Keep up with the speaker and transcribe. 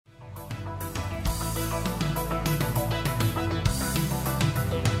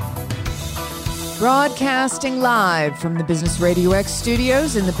Broadcasting live from the Business Radio X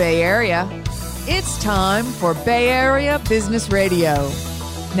studios in the Bay Area, it's time for Bay Area Business Radio.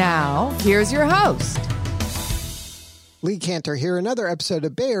 Now, here's your host. Lee Cantor here, another episode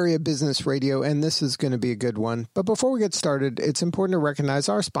of Bay Area Business Radio, and this is going to be a good one. But before we get started, it's important to recognize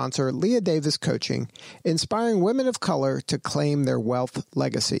our sponsor, Leah Davis Coaching, inspiring women of color to claim their wealth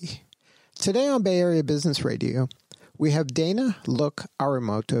legacy. Today on Bay Area Business Radio, we have Dana Look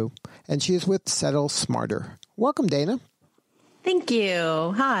Arimoto, and she is with Settle Smarter. Welcome, Dana. Thank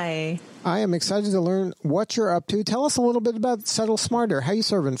you. Hi. I am excited to learn what you're up to. Tell us a little bit about Settle Smarter. How you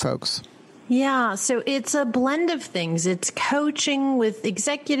serving folks? Yeah, so it's a blend of things. It's coaching with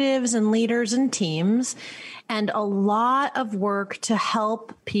executives and leaders and teams, and a lot of work to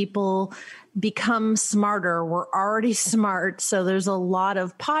help people become smarter. We're already smart. So there's a lot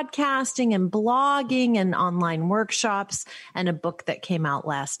of podcasting and blogging and online workshops and a book that came out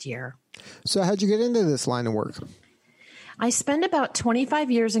last year. So how'd you get into this line of work? I spent about 25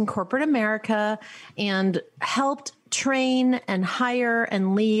 years in corporate America and helped train and hire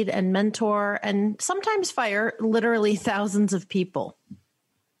and lead and mentor and sometimes fire literally thousands of people.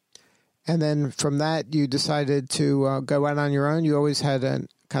 And then from that, you decided to go out on your own. You always had an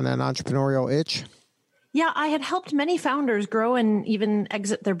entrepreneurial itch? Yeah, I had helped many founders grow and even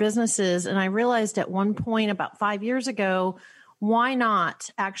exit their businesses. And I realized at one point about 5 years ago, why not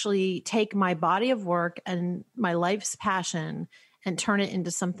actually take my body of work and my life's passion and turn it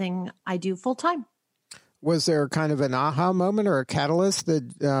into something I do full time? Was there kind of an aha moment or a catalyst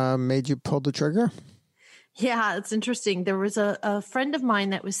that made you pull the trigger? Yeah, it's interesting. There was a friend of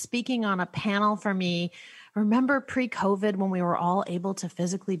mine that was speaking on a panel for me. Remember pre-COVID when we were all able to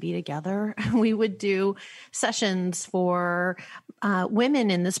physically be together? We would do sessions for women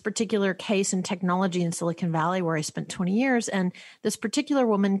in this particular case in technology in Silicon Valley, where I spent 20 years. And this particular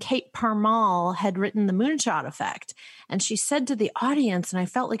woman, Kate Parmall, had written The Moonshot Effect. And she said to the audience, and I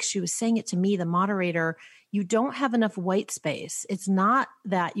felt like she was saying it to me, the moderator, you don't have enough white space. It's not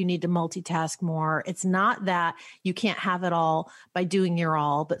that you need to multitask more. It's not that you can't have it all by doing your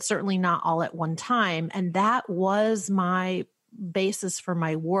all, but certainly not all at one time. And that was my basis for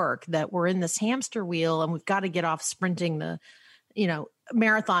my work, that we're in this hamster wheel and we've got to get off sprinting the,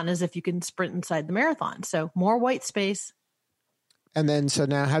 marathon as if you can sprint inside the marathon. So more white space. And then, so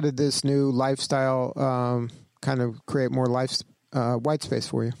now how did this new lifestyle kind of create more white space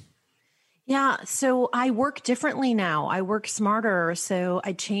for you? Yeah. So I work differently now. I work smarter. So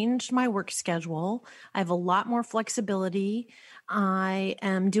I changed my work schedule. I have a lot more flexibility. I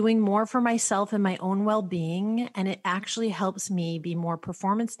am doing more for myself and my own well-being. And it actually helps me be more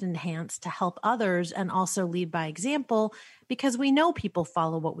performance enhanced to help others and also lead by example, because we know people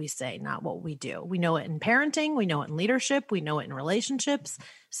follow what we say, not what we do. We know it in parenting. We know it in leadership. We know it in relationships.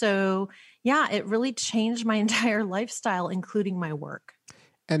 So yeah, it really changed my entire lifestyle, including my work.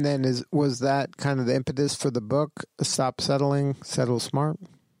 And then was that kind of the impetus for the book, Stop Settling, Settle Smart?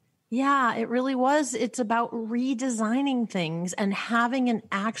 Yeah, it really was. It's about redesigning things and having an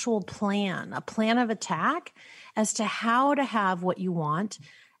actual plan, a plan of attack as to how to have what you want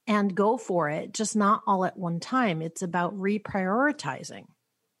and go for it, just not all at one time. It's about reprioritizing.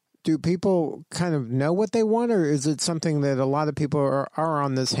 Do people kind of know what they want, or is it something that a lot of people are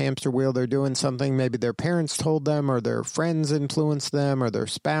on this hamster wheel? They're doing something maybe their parents told them or their friends influenced them or their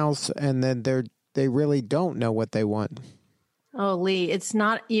spouse, and then they really don't know what they want. Oh, Lee, it's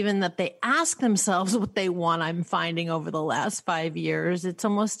not even that they ask themselves what they want, I'm finding over the last 5 years. It's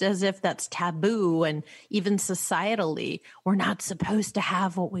almost as if that's taboo, and even societally, we're not supposed to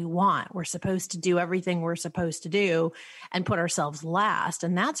have what we want. We're supposed to do everything we're supposed to do and put ourselves last.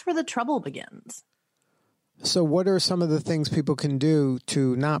 And that's where the trouble begins. So what are some of the things people can do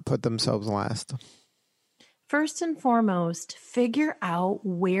to not put themselves last? First and foremost, figure out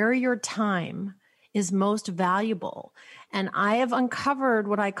where your time is most valuable. And I have uncovered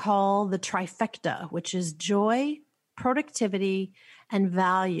what I call the trifecta, which is joy, productivity, and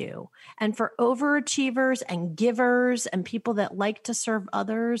value. And for overachievers and givers and people that like to serve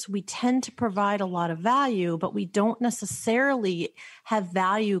others, we tend to provide a lot of value, but we don't necessarily have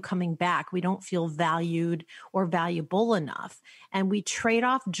value coming back. We don't feel valued or valuable enough. And we trade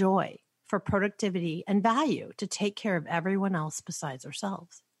off joy for productivity and value to take care of everyone else besides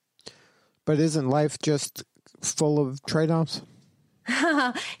ourselves. But isn't life just full of trade-offs?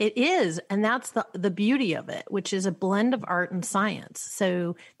 It is. And that's the beauty of it, which is a blend of art and science.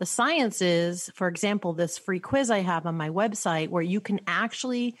 So the science is, for example, this free quiz I have on my website where you can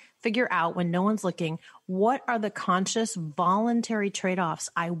actually figure out when no one's looking, what are the conscious voluntary trade-offs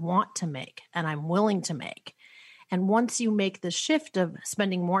I want to make and I'm willing to make. And once you make the shift of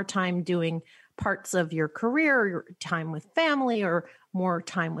spending more time doing parts of your career, your time with family, or more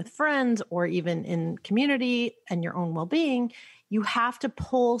time with friends, or even in community and your own well-being, you have to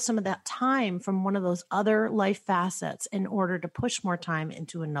pull some of that time from one of those other life facets in order to push more time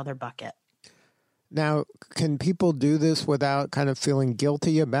into another bucket. Now, can people do this without kind of feeling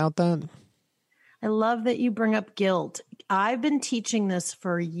guilty about that? I love that you bring up guilt. I've been teaching this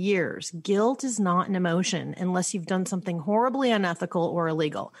for years. Guilt is not an emotion unless you've done something horribly unethical or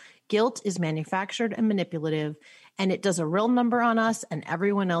illegal. Guilt is manufactured and manipulative, and it does a real number on us and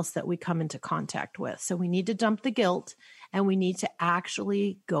everyone else that we come into contact with. So we need to dump the guilt, and we need to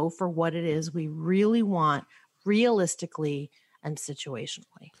actually go for what it is we really want, realistically and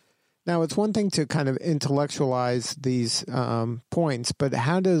situationally. Now, it's one thing to kind of intellectualize these points, but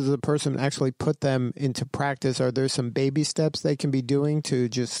how does a person actually put them into practice? Are there some baby steps they can be doing to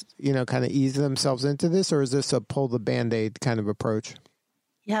just, kind of ease themselves into this, or is this a pull the Band-Aid kind of approach?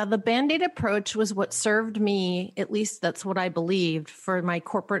 Yeah, the Band-Aid approach was what served me, at least that's what I believed, for my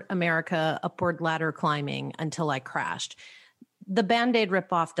corporate America upward ladder climbing until I crashed. The Band-Aid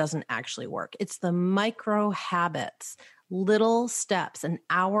ripoff doesn't actually work. It's the micro habits, little steps, an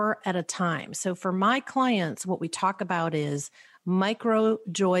hour at a time. So for my clients, what we talk about is micro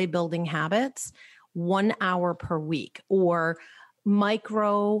joy building habits, 1 hour per week, or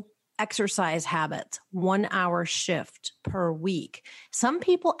micro exercise habits, 1 hour shift per week. Some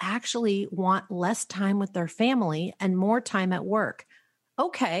people actually want less time with their family and more time at work.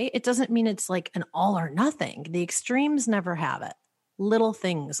 Okay, it doesn't mean it's like an all or nothing. The extremes never have it. Little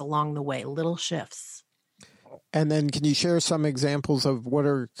things along the way, little shifts. And then can you share some examples of what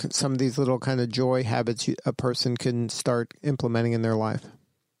are some of these little kind of joy habits a person can start implementing in their life?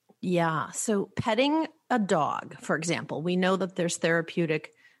 Yeah. So petting a dog, for example, we know that there's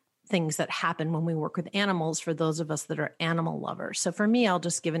therapeutic things that happen when we work with animals for those of us that are animal lovers. So for me, I'll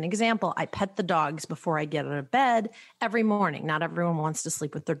just give an example. I pet the dogs before I get out of bed every morning. Not everyone wants to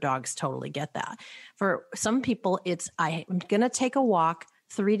sleep with their dogs. Totally get that. For some people, it's I'm going to take a walk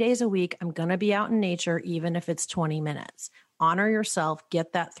 3 days a week. I'm going to be out in nature, even if it's 20 minutes. Honor yourself,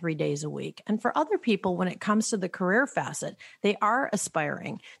 get that 3 days a week. And for other people, when it comes to the career facet, they are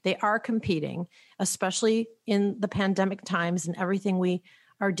aspiring, they are competing, especially in the pandemic times and everything we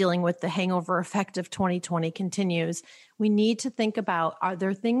are dealing with. The hangover effect of 2020 continues. We need to think about, are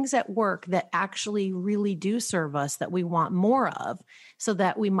there things at work that actually really do serve us that we want more of, so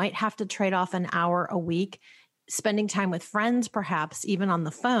that we might have to trade off an hour a week spending time with friends, perhaps even on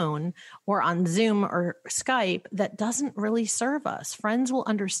the phone or on Zoom or Skype, that doesn't really serve us. Friends will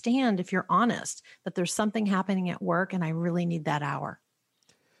understand, if you're honest, that there's something happening at work and I really need that hour.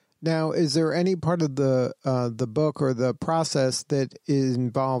 Now, is there any part of the book or the process that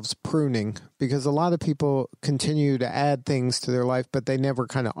involves pruning? Because a lot of people continue to add things to their life, but they never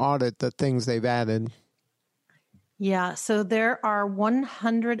kind of audit the things they've added. Yeah, so there are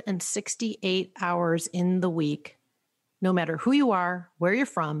 168 hours in the week. No matter who you are, where you're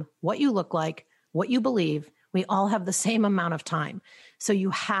from, what you look like, what you believe, we all have the same amount of time. So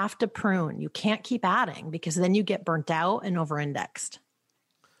you have to prune. You can't keep adding, because then you get burnt out and over-indexed.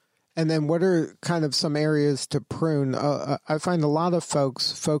 And then what are kind of some areas to prune? I find a lot of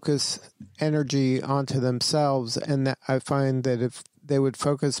folks focus energy onto themselves, and I find that if they would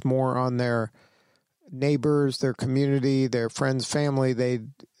focus more on their neighbors, their community, their friends, family, they'd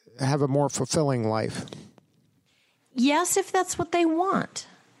have a more fulfilling life. Yes, if that's what they want.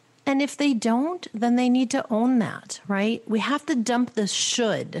 And if they don't, then they need to own that, right? We have to dump the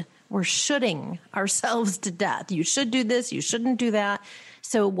should. We're shoulding ourselves to death. You should do this, you shouldn't do that.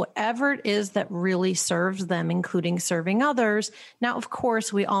 So whatever it is that really serves them, including serving others. Now, of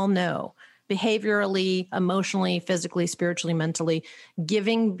course, we all know behaviorally, emotionally, physically, spiritually, mentally,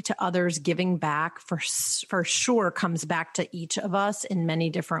 giving to others, giving back for sure comes back to each of us in many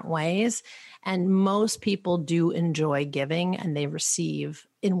different ways. And most people do enjoy giving, and they receive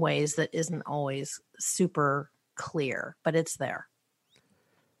in ways that isn't always super clear, but it's there.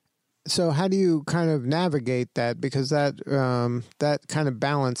 So how do you kind of navigate that? Because that kind of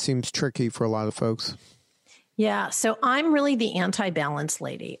balance seems tricky for a lot of folks. Yeah. So I'm really the anti-balance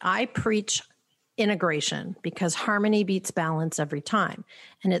lady. I preach integration because harmony beats balance every time.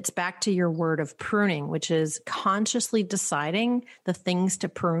 And it's back to your word of pruning, which is consciously deciding the things to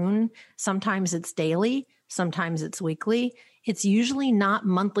prune. Sometimes it's daily, sometimes it's weekly. It's usually not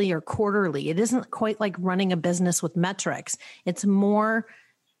monthly or quarterly. It isn't quite like running a business with metrics. It's more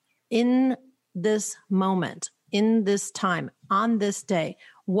in this moment, in this time, on this day,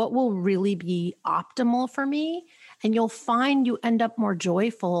 what will really be optimal for me? and you'll find you end up more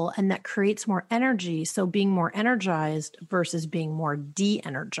joyful, and that creates more energy. So being more energized versus being more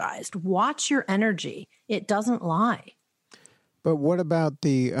de-energized. Watch your energy. It doesn't lie. But what about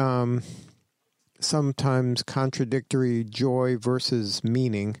the sometimes contradictory joy versus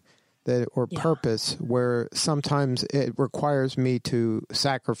meaning or purpose, where sometimes it requires me to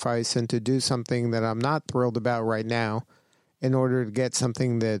sacrifice and to do something that I'm not thrilled about right now in order to get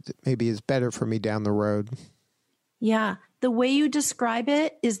something that maybe is better for me down the road? Yeah. The way you describe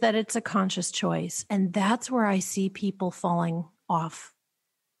it is that it's a conscious choice. And that's where I see people falling off.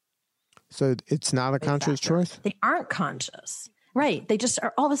 So it's not a conscious choice? They aren't conscious. Right. They just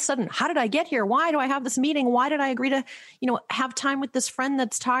are all of a sudden, how did I get here? Why do I have this meeting? Why did I agree to, have time with this friend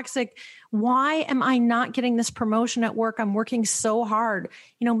that's toxic? Why am I not getting this promotion at work? I'm working so hard.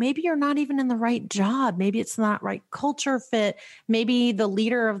 Maybe you're not even in the right job. Maybe it's not right culture fit. Maybe the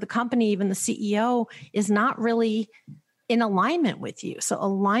leader of the company, even the CEO, is not really in alignment with you. So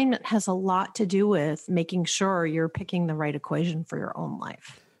alignment has a lot to do with making sure you're picking the right equation for your own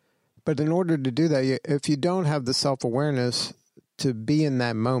life. But in order to do that, if you don't have the self-awareness to be in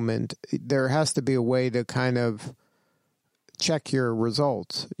that moment, there has to be a way to kind of check your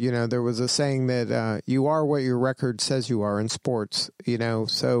results. There was a saying that you are what your record says you are in sports,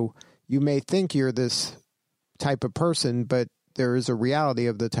 so you may think you're this type of person, but there is a reality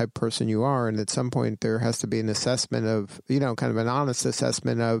of the type of person you are. And at some point there has to be an assessment of, kind of an honest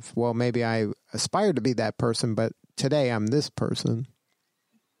assessment of, well, maybe I aspire to be that person, but today I'm this person.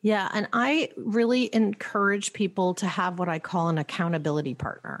 Yeah. And I really encourage people to have what I call an accountability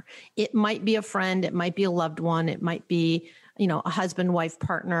partner. It might be a friend. It might be a loved one. It might be, a husband, wife,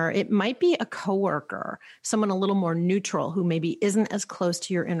 partner. It might be a coworker, someone a little more neutral who maybe isn't as close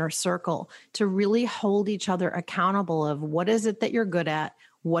to your inner circle, to really hold each other accountable of what is it that you're good at?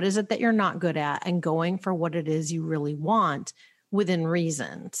 What is it that you're not good at? And going for what it is you really want within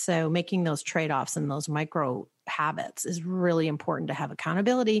reason. So making those trade-offs and those micro habits is really important to have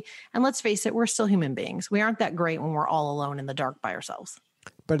accountability. And let's face it, we're still human beings. We aren't that great when we're all alone in the dark by ourselves.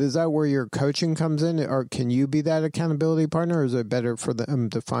 But is that where your coaching comes in? Or can you be that accountability partner? Or is it better for them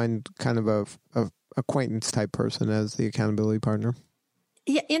to find kind of a acquaintance type person as the accountability partner?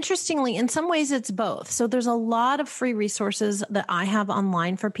 Yeah, interestingly, in some ways it's both. So there's a lot of free resources that I have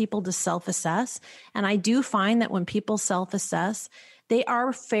online for people to self-assess. And I do find that when people self-assess, they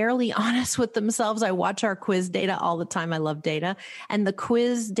are fairly honest with themselves. I watch our quiz data all the time. I love data. And the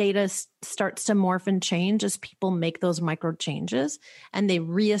quiz data starts to morph and change as people make those micro changes, and they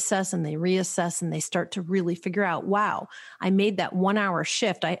reassess and they start to really figure out, wow, I made that 1 hour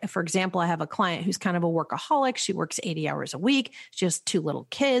shift. For example, I have a client who's kind of a workaholic. She works 80 hours a week. She has 2 little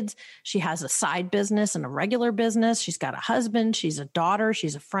kids. She has a side business and a regular business. She's got a husband. She's a daughter.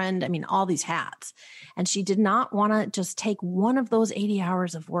 She's a friend. I mean, all these hats. And she did not want to just take one of those 80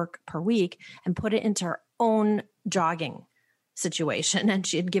 hours of work per week and put it into her own jogging situation. And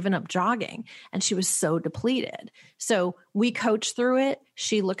she had given up jogging and she was so depleted. So we coached through it.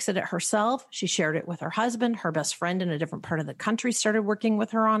 She looks at it herself. She shared it with her husband. Her best friend in a different part of the country started working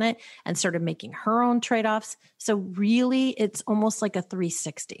with her on it and started making her own trade-offs. So really, it's almost like a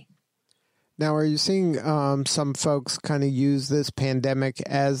 360. Now, are you seeing some folks kind of use this pandemic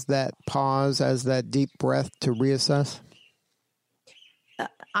as that pause, as that deep breath to reassess?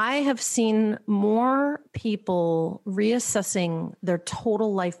 I have seen more people reassessing their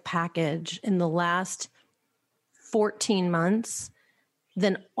total life package in the last 14 months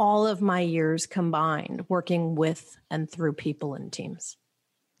than all of my years combined working with and through people and teams.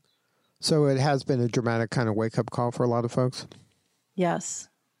 So it has been a dramatic kind of wake-up call for a lot of folks? Yes.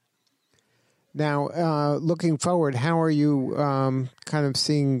 Now, looking forward, how are you kind of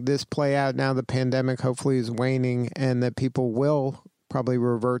seeing this play out now the pandemic hopefully is waning and that people will probably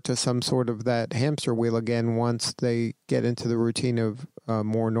revert to some sort of that hamster wheel again once they get into the routine of a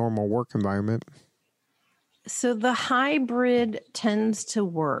more normal work environment? So the hybrid tends to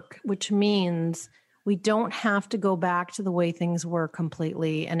work, which means we don't have to go back to the way things were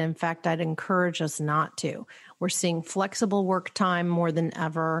completely. And in fact, I'd encourage us not to. We're seeing flexible work time more than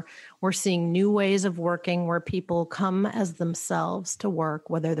ever. We're seeing new ways of working where people come as themselves to work,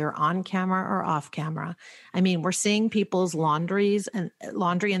 whether they're on camera or off camera. I mean, we're seeing people's laundry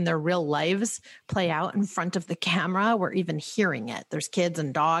in their real lives play out in front of the camera. We're even hearing it. There's kids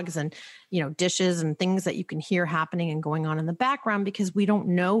and dogs and, dishes and things that you can hear happening and going on in the background because we don't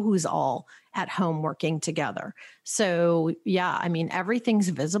know who's all at home working together. So yeah, I mean, everything's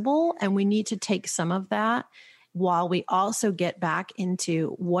visible and we need to take some of that while we also get back into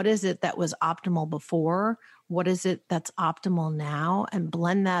what is it that was optimal before, what is it that's optimal now, and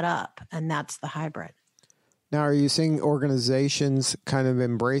blend that up. And that's the hybrid. Now, are you seeing organizations kind of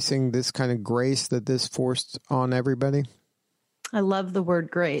embracing this kind of grace that this forced on everybody? I love the word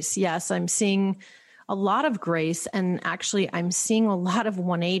grace. Yes, I'm seeing a lot of grace. And actually, I'm seeing a lot of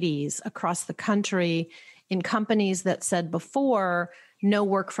 180s across the country in companies that said before, no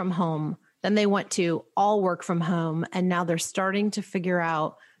work from home. Then they went to all work from home. And now they're starting to figure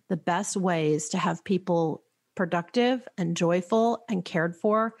out the best ways to have people productive and joyful and cared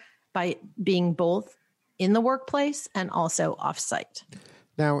for by being both in the workplace and also offsite.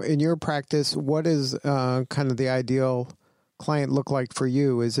 Now, in your practice, what is kind of the ideal client look like for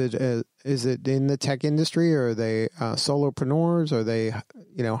you? Is it in the tech industry, or are they solopreneurs? Are they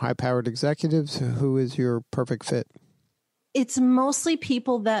high-powered executives? Who is your perfect fit? It's mostly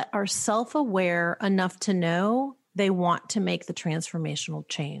people that are self-aware enough to know they want to make the transformational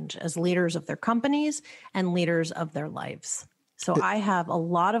change as leaders of their companies and leaders of their lives. So I have a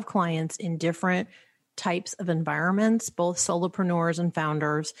lot of clients in different types of environments, both solopreneurs and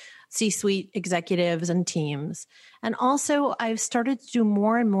founders, C-suite executives and teams. And also I've started to do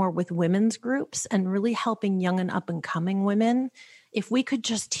more and more with women's groups and really helping young and up and coming women. If we could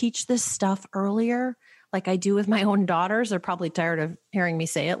just teach this stuff earlier, like I do with my own daughters, they're probably tired of hearing me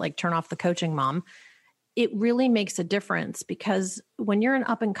say it, like turn off the coaching mom. It really makes a difference, because when you're an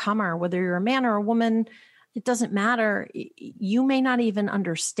up and comer, whether you're a man or a woman, it doesn't matter. You may not even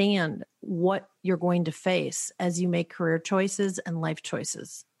understand what you're going to face as you make career choices and life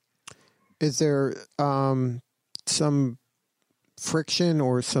choices. Is there some friction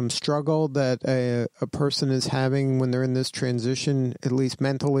or some struggle that a person is having when they're in this transition, at least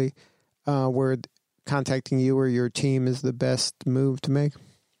mentally, where contacting you or your team is the best move to make?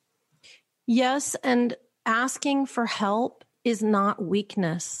 Yes, and asking for help is not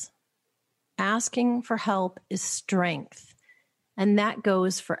weakness. Asking for help is strength, and that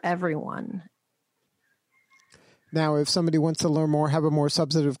goes for everyone. Now, if somebody wants to learn more, have a more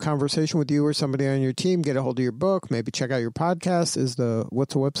substantive conversation with you or somebody on your team, get a hold of your book, maybe check out your podcast,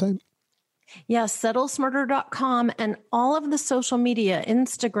 what's the website? Yes, settlesmarter.com, and all of the social media,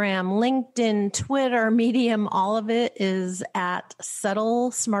 Instagram, LinkedIn, Twitter, Medium, all of it is at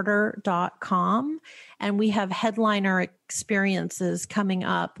settlesmarter.com. And we have headliner experiences coming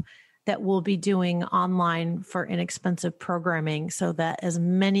up that we'll be doing online for inexpensive programming, so that as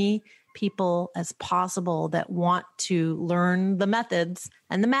many people as possible that want to learn the methods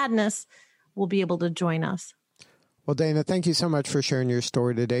and the madness will be able to join us. Well, Dana, thank you so much for sharing your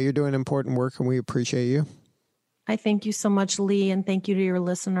story today. You're doing important work, and we appreciate you. I thank you so much, Lee, and thank you to your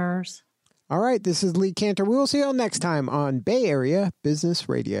listeners. All right, this is Lee Cantor. We will see you all next time on Bay Area Business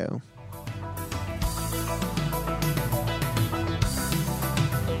Radio.